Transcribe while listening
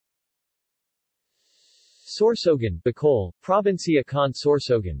Sorsogon, Bicol, Provincia con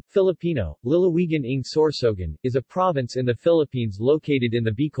Sorsogon, Filipino, Lalawigan ng Sorsogon, is a province in the Philippines located in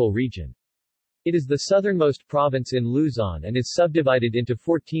the Bicol region. It is the southernmost province in Luzon and is subdivided into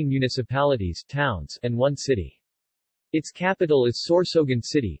 14 municipalities, towns, and one city. Its capital is Sorsogon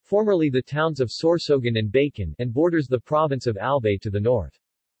City, formerly the towns of Sorsogon and Bacon, and borders the province of Albay to the north.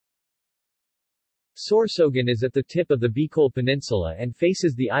 Sorsogon is at the tip of the Bicol Peninsula and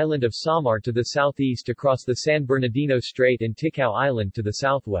faces the island of Samar to the southeast across the San Bernardino Strait and Ticao Island to the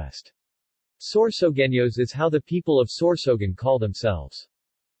southwest. Sorsogeños is how the people of Sorsogon call themselves.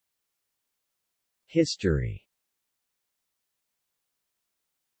 History.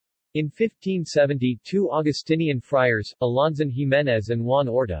 In 1570, two Augustinian friars, Alonzon Jimenez and Juan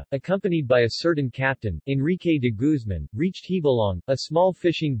Orta, accompanied by a certain captain, Enrique de Guzman, reached Hibalong, a small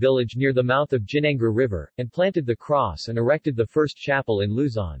fishing village near the mouth of Ginangra River, and planted the cross and erected the first chapel in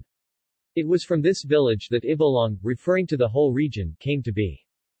Luzon. It was from this village that Ibalong, referring to the whole region, came to be.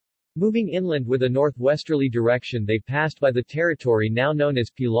 Moving inland with a northwesterly direction, they passed by the territory now known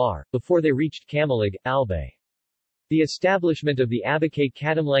as Pilar, before they reached Camalig, Albay. The establishment of the Abacay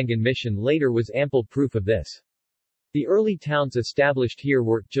Catamlangan mission later was ample proof of this. The early towns established here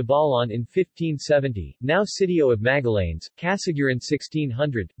were, Jabalan in 1570, now Sitio of Magallanes, Casiguran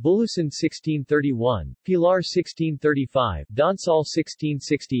 1600, Bulusan 1631, Pilar 1635, Donsal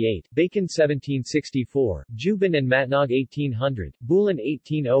 1668, Bacon 1764, Juban and Matnog 1800, Bulan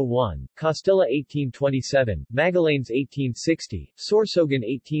 1801, Castilla 1827, Magallanes 1860, Sorsogon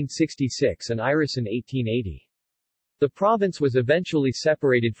 1866 and Irisan 1880. The province was eventually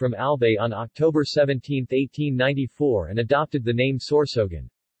separated from Albay on October 17, 1894 and adopted the name Sorsogon.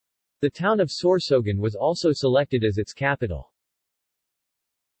 The town of Sorsogon was also selected as its capital.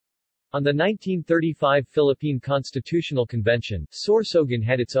 On the 1935 Philippine Constitutional Convention, Sorsogon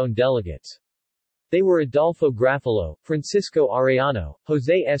had its own delegates. They were Adolfo Grafalo, Francisco Arellano,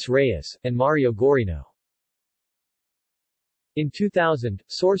 Jose S. Reyes, and Mario Gorino. In 2000,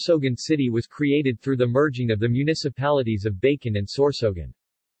 Sorsogon City was created through the merging of the municipalities of Bacon and Sorsogon.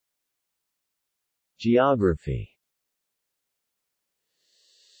 Geography.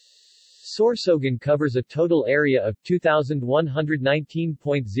 Sorsogon covers a total area of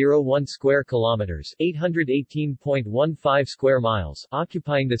 2,119.01 square kilometers, 818.15 square miles,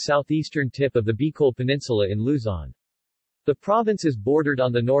 occupying the southeastern tip of the Bicol Peninsula in Luzon. The province is bordered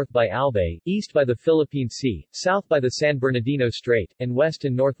on the north by Albay, east by the Philippine Sea, south by the San Bernardino Strait, and west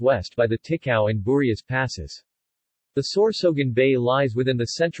and northwest by the Ticao and Burias Passes. The Sorsogon Bay lies within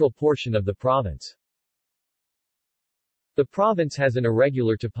the central portion of the province. The province has an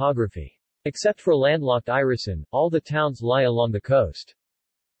irregular topography. Except for landlocked Irisan, all the towns lie along the coast.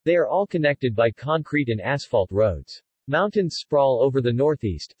 They are all connected by concrete and asphalt roads. Mountains sprawl over the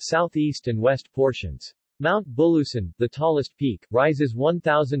northeast, southeast and west portions. Mount Bulusan, the tallest peak, rises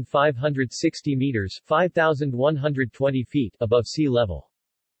 1,560 meters 5,120 feet above sea level.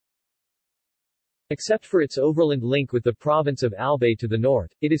 Except for its overland link with the province of Albay to the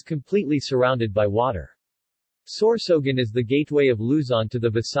north, it is completely surrounded by water. Sorsogon is the gateway of Luzon to the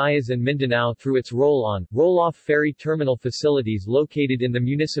Visayas and Mindanao through its roll-on, roll-off ferry terminal facilities located in the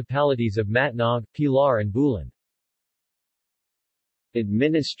municipalities of Matnog, Pilar and Bulan.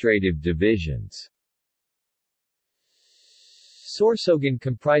 Administrative divisions. Sorsogon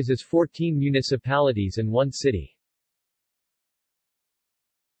comprises 14 municipalities and one city.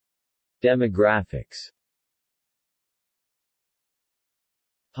 Demographics.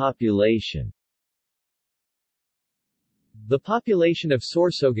 Population. The population of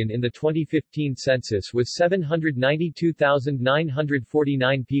Sorsogon in the 2015 census was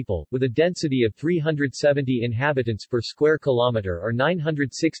 792,949 people, with a density of 370 inhabitants per square kilometer or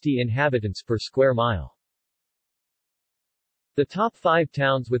 960 inhabitants per square mile. The top 5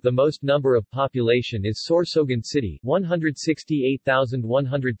 towns with the most number of population is Sorsogon City,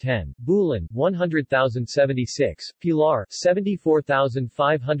 168,110, Bulan, 100,076, Pilar,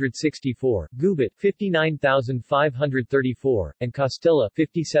 74,564, Gubat, 59,534, and Castilla,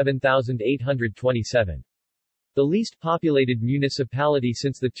 57,827. The least populated municipality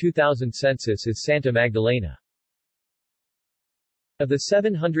since the 2000 census is Santa Magdalena. Of the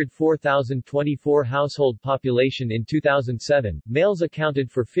 704,024 household population in 2007, males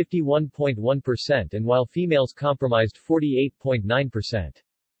accounted for 51.1% and while females comprised 48.9%.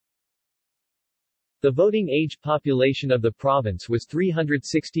 The voting age population of the province was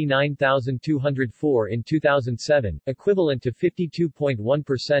 369,204 in 2007, equivalent to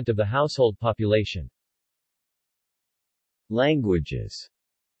 52.1% of the household population. Languages.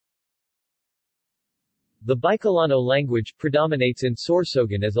 The Bicolano language predominates in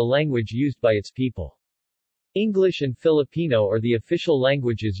Sorsogon as a language used by its people. English and Filipino are the official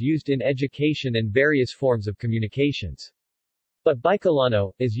languages used in education and various forms of communications. But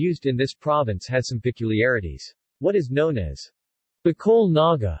Bicolano, as used in this province, has some peculiarities. What is known as Bicol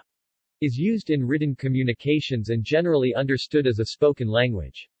Naga is used in written communications and generally understood as a spoken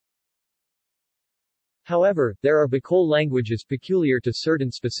language. However, there are Bicol languages peculiar to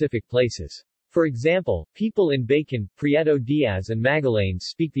certain specific places. For example, people in Bacon, Prieto Diaz and Magallanes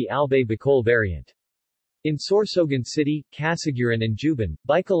speak the Albay Bicol variant. In Sorsogon City, Casiguran and Juban,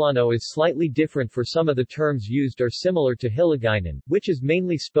 Bicolano is slightly different, for some of the terms used are similar to Hiligaynon, which is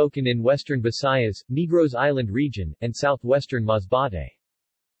mainly spoken in western Visayas, Negros Island region, and southwestern Masbate.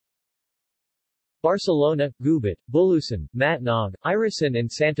 Barcelona, Gubat, Bulusan, Matnog, Irisan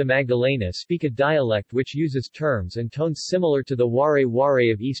and Santa Magdalena speak a dialect which uses terms and tones similar to the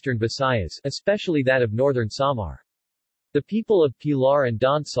Waray-Waray of eastern Visayas, especially that of northern Samar. The people of Pilar and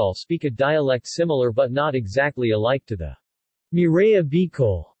Donsal speak a dialect similar but not exactly alike to the Mireya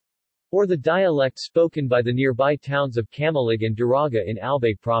Bicol, or the dialect spoken by the nearby towns of Camalig and Daraga in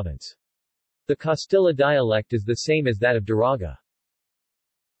Albay province. The Castilla dialect is the same as that of Daraga.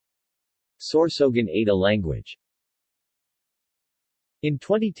 Sorsogon Ada language. In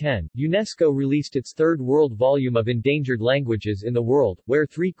 2010, UNESCO released its third world volume of endangered languages in the world, where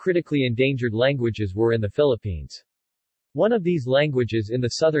 3 critically endangered languages were in the Philippines. One of these languages in the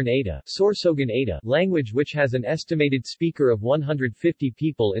southern Ada, Sorsogon Ada language, which has an estimated speaker of 150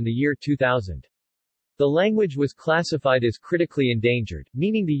 people in the year 2000. The language was classified as critically endangered,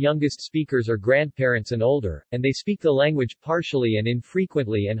 meaning the youngest speakers are grandparents and older, and they speak the language partially and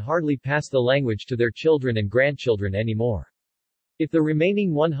infrequently and hardly pass the language to their children and grandchildren anymore. If the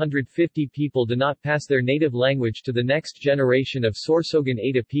remaining 150 people do not pass their native language to the next generation of Sorsogon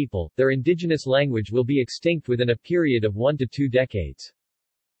Ada people, their indigenous language will be extinct within a period of 1 to 2 decades.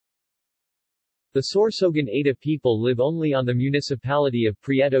 The Sorsogon Ada people live only on the municipality of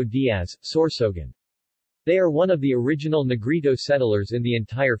Prieto Diaz, Sorsogon. They are one of the original Negrito settlers in the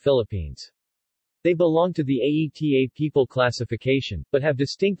entire Philippines. They belong to the Aeta people classification, but have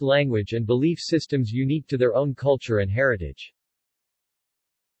distinct language and belief systems unique to their own culture and heritage.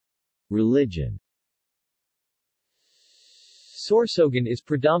 Religion. Sorsogon is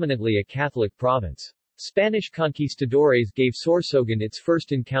predominantly a Catholic province. Spanish conquistadores gave Sorsogon its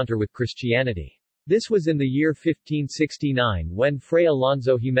first encounter with Christianity. This was in the year 1569 when Fray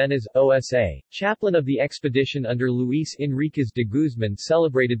Alonso Jimenez, OSA, chaplain of the expedition under Luis Enriquez de Guzman,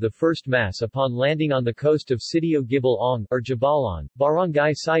 celebrated the first Mass upon landing on the coast of Sitio Gibalong, or Jabalon,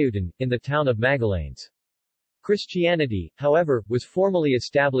 Barangay Sayutan, in the town of Magallanes. Christianity, however, was formally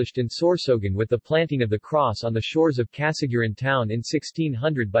established in Sorsogon with the planting of the cross on the shores of Casiguran town in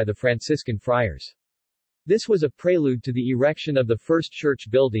 1600 by the Franciscan friars. This was a prelude to the erection of the first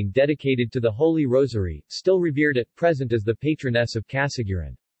church building dedicated to the Holy Rosary, still revered at present as the patroness of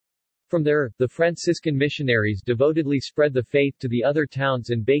Casiguran. From there, the Franciscan missionaries devotedly spread the faith to the other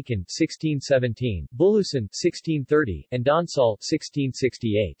towns in Bacon 1617, Bulusan 1630, and Donsal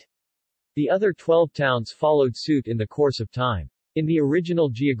 1668. The other 12 towns followed suit in the course of time. In the original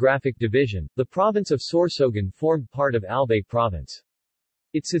geographic division, the province of Sorsogon formed part of Albay province.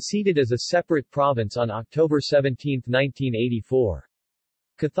 It seceded as a separate province on October 17, 1984.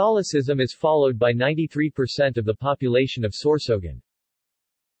 Catholicism is followed by 93% of the population of Sorsogon.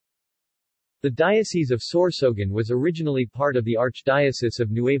 The Diocese of Sorsogon was originally part of the Archdiocese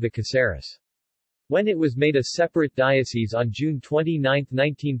of Nueva Cáceres. When it was made a separate diocese on June 29,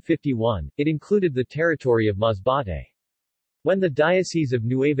 1951, it included the territory of Masbate. When the Diocese of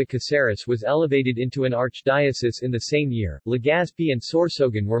Nueva Cáceres was elevated into an archdiocese in the same year, Legazpi and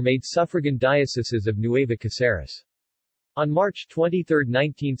Sorsogon were made suffragan dioceses of Nueva Cáceres. On March 23,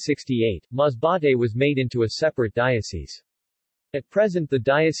 1968, Masbate was made into a separate diocese. At present, the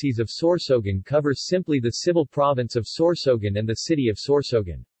Diocese of Sorsogon covers simply the civil province of Sorsogon and the city of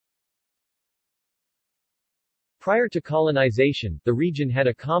Sorsogon. Prior to colonization, the region had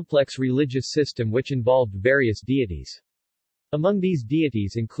a complex religious system which involved various deities. Among these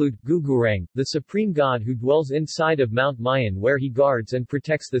deities include Gugurang, the supreme god who dwells inside of Mount Mayon where he guards and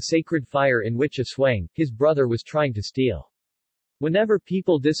protects the sacred fire in which Aswang, his brother, was trying to steal. Whenever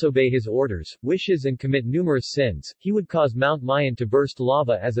people disobey his orders, wishes and commit numerous sins, he would cause Mount Mayon to burst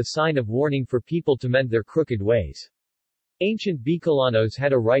lava as a sign of warning for people to mend their crooked ways. Ancient Bicolanos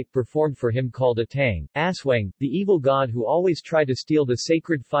had a rite performed for him called Atang, Aswang, the evil god who always tried to steal the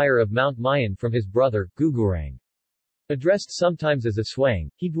sacred fire of Mount Mayon from his brother, Gugurang. Addressed sometimes as Aswang,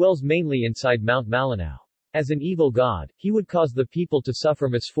 he dwells mainly inside Mount Malinao. As an evil god, he would cause the people to suffer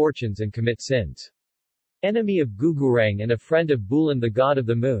misfortunes and commit sins. Enemy of Gugurang and a friend of Bulan the god of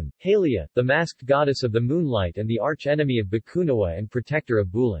the moon, Halia, the masked goddess of the moonlight and the arch-enemy of Bakunawa and protector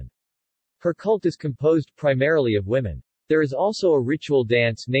of Bulan. Her cult is composed primarily of women. There is also a ritual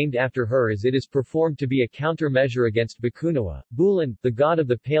dance named after her as it is performed to be a countermeasure against Bakunawa. Bulan, the god of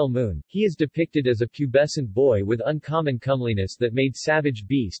the pale moon, he is depicted as a pubescent boy with uncommon comeliness that made savage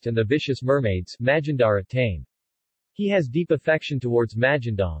beast and the vicious mermaids, Majandara, tame. He has deep affection towards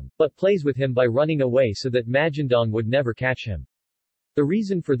Majandong, but plays with him by running away so that Majandong would never catch him. The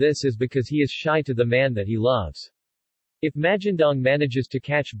reason for this is because he is shy to the man that he loves. If Majandong manages to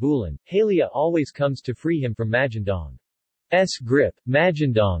catch Bulan, Halia always comes to free him from Majandong's grip,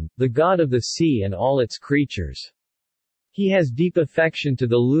 Majandong, the god of the sea and all its creatures. He has deep affection to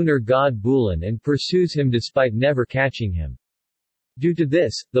the lunar god Bulan and pursues him despite never catching him. Due to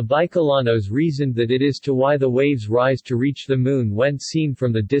this, the Bicolanos reasoned that it is to why the waves rise to reach the moon when seen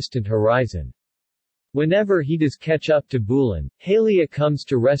from the distant horizon. Whenever he does catch up to Bulan, Halia comes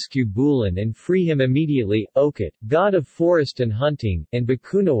to rescue Bulan and free him immediately. Okut, god of forest and hunting, and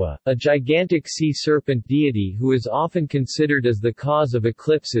Bakunawa, a gigantic sea serpent deity who is often considered as the cause of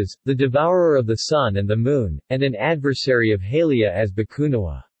eclipses, the devourer of the sun and the moon, and an adversary of Halia as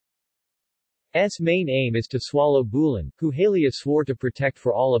Bakunawa's main aim is to swallow Bulan, who Halia swore to protect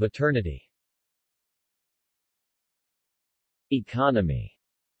for all of eternity. Economy.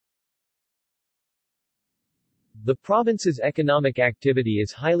 The province's economic activity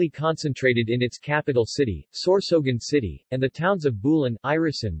is highly concentrated in its capital city, Sorsogon City, and the towns of Bulan,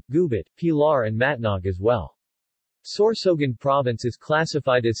 Irisan, Gubat, Pilar and Matnog as well. Sorsogon province is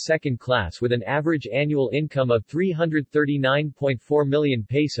classified as second class with an average annual income of 339.4 million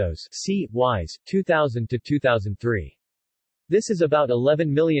pesos (CY 2000 to 2003). This is about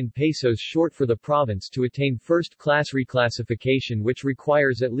 11 million pesos short for the province to attain first-class reclassification, which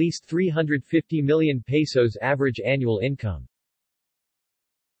requires at least 350 million pesos average annual income.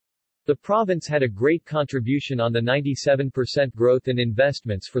 The province had a great contribution on the 97% growth in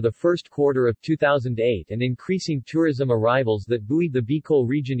investments for the first quarter of 2008 and increasing tourism arrivals that buoyed the Bicol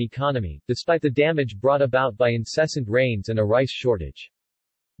region economy, despite the damage brought about by incessant rains and a rice shortage.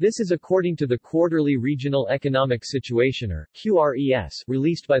 This is according to the Quarterly Regional Economic Situationer (QRES)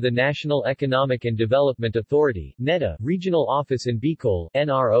 released by the National Economic and Development Authority (NEDA) Regional Office in Bicol,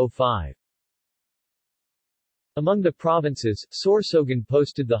 NRO 5. Among the provinces, Sorsogon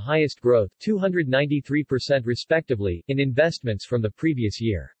posted the highest growth, 293% respectively, in investments from the previous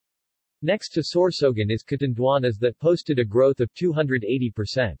year. Next to Sorsogon is Catanduanes that posted a growth of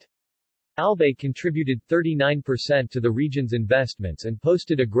 280%. Albay contributed 39% to the region's investments and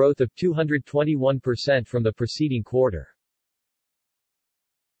posted a growth of 221% from the preceding quarter.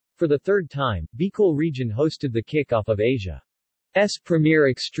 For the third time, Bicol region hosted the kickoff of Asia's premier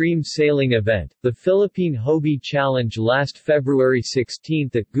extreme sailing event, the Philippine Hobie Challenge last February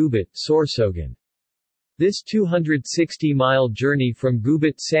 16 at Gubat, Sorsogon. This 260-mile journey from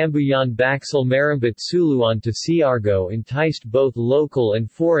Gubat Sambuyan Baxal Marambit Suluan to Siargao enticed both local and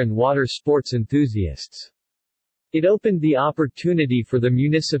foreign water sports enthusiasts. It opened the opportunity for the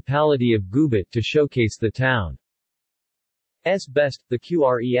municipality of Gubat to showcase the town's best, the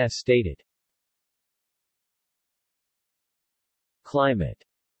QRES stated. Climate.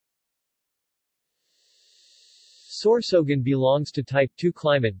 Sorsogon belongs to Type 2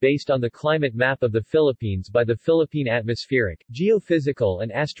 climate based on the climate map of the Philippines by the Philippine Atmospheric, Geophysical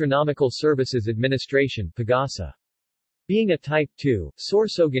and Astronomical Services Administration (PAGASA). Being a Type 2,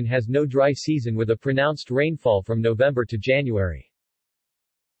 Sorsogon has no dry season with a pronounced rainfall from November to January.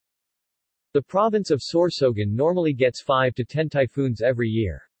 The province of Sorsogon normally gets 5 to 10 typhoons every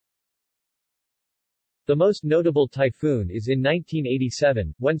year. The most notable typhoon is in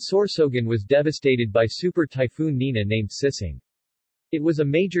 1987, when Sorsogon was devastated by Super Typhoon Nina named Sising. It was a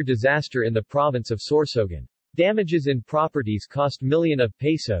major disaster in the province of Sorsogon. Damages in properties cost millions of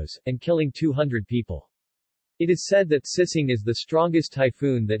pesos, and killing 200 people. It is said that Sising is the strongest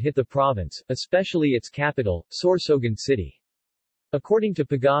typhoon that hit the province, especially its capital, Sorsogon City. According to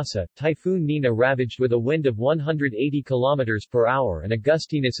Pagasa, Typhoon Nina ravaged with a wind of 180 km per hour and a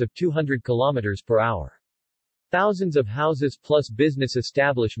gustiness of 200 km per hour. Thousands of houses plus business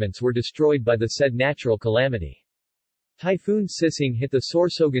establishments were destroyed by the said natural calamity. Typhoon Sising hit the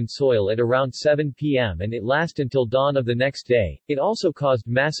Sorsogon soil at around 7 p.m. and it lasted until dawn of the next day. It also caused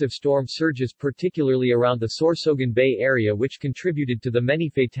massive storm surges particularly around the Sorsogon Bay area, which contributed to the many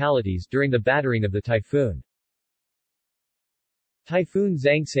fatalities during the battering of the typhoon. Typhoon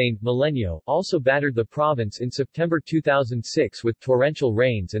Zangsane, Milenio, also battered the province in September 2006 with torrential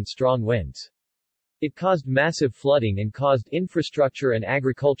rains and strong winds. It caused massive flooding and caused infrastructure and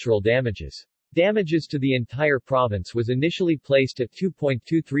agricultural damages. Damages to the entire province was initially placed at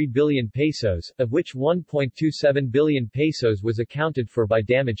 2.23 billion pesos, of which 1.27 billion pesos was accounted for by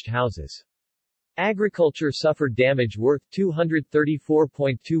damaged houses. Agriculture suffered damage worth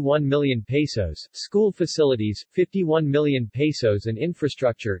 234.21 million pesos, school facilities, 51 million pesos and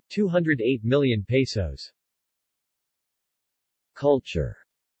infrastructure, 208 million pesos. Culture.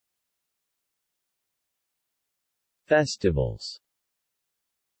 Festivals.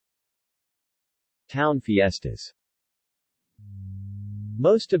 Town fiestas.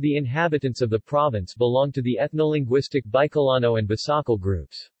 Most of the inhabitants of the province belong to the ethnolinguistic Bicolano and Bisakal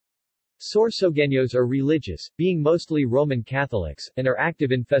groups. Sorsogeños are religious, being mostly Roman Catholics, and are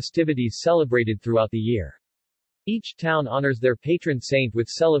active in festivities celebrated throughout the year. Each town honors their patron saint with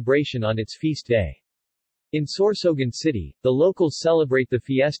celebration on its feast day. In Sorsogon City, the locals celebrate the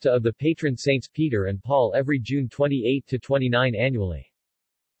fiesta of the patron saints Peter and Paul every June 28 to 29 annually.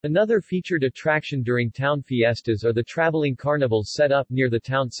 Another featured attraction during town fiestas are the traveling carnivals set up near the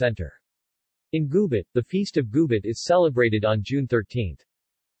town center. In Gubat, the Feast of Gubat is celebrated on June 13.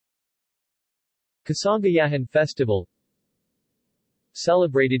 Kasangayahan Festival,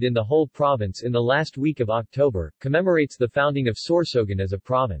 celebrated in the whole province in the last week of October, commemorates the founding of Sorsogon as a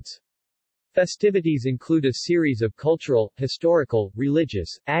province. Festivities include a series of cultural, historical,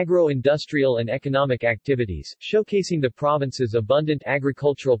 religious, agro-industrial and economic activities, showcasing the province's abundant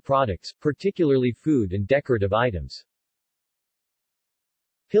agricultural products, particularly food and decorative items.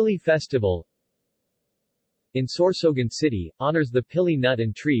 Pili Festival in Sorsogon City, honors the pili nut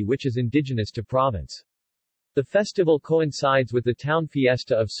and tree which is indigenous to province. The festival coincides with the town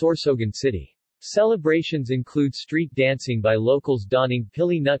fiesta of Sorsogon City. Celebrations include street dancing by locals donning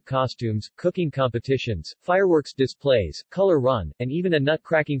pili nut costumes, cooking competitions, fireworks displays, color run, and even a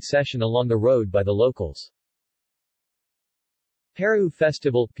nut-cracking session along the road by the locals. Parau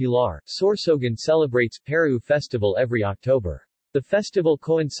Festival, Pilar, Sorsogon celebrates Parau Festival every October. The festival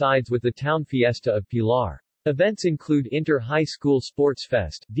coincides with the town fiesta of Pilar. Events include Inter-High School Sports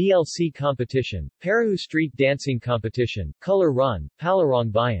Fest, DLC competition, Parau Street Dancing Competition, Color Run,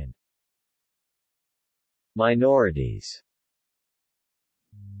 Palarong Bayan. Minorities.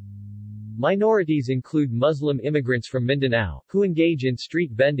 Minorities include Muslim immigrants from Mindanao, who engage in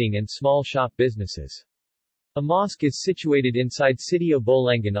street vending and small shop businesses. A mosque is situated inside Sitio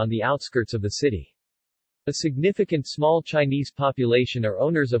Bolangan on the outskirts of the city. A significant small Chinese population are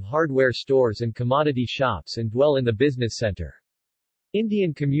owners of hardware stores and commodity shops and dwell in the business center.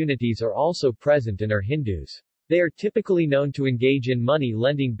 Indian communities are also present and are Hindus. They are typically known to engage in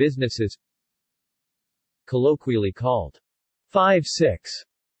money-lending businesses, colloquially called 5-6.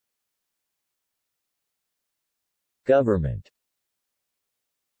 Government.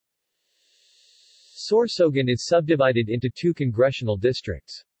 Sorsogon is subdivided into two congressional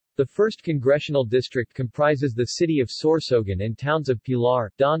districts. The first congressional district comprises the city of Sorsogon and towns of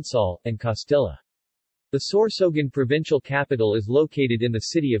Pilar, Donsal, and Castilla. The Sorsogon provincial capital is located in the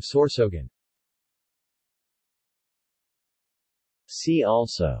city of Sorsogon. See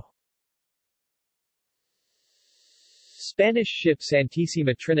also: Spanish ship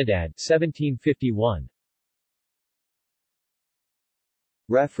Santissima Trinidad, 1751.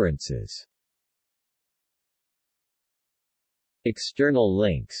 References. External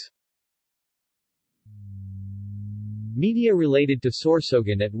links. Media related to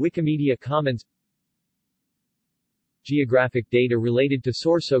Sorsogon at Wikimedia Commons. Geographic data related to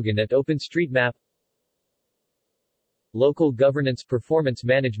Sorsogon at OpenStreetMap. Local Governance Performance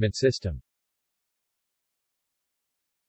Management System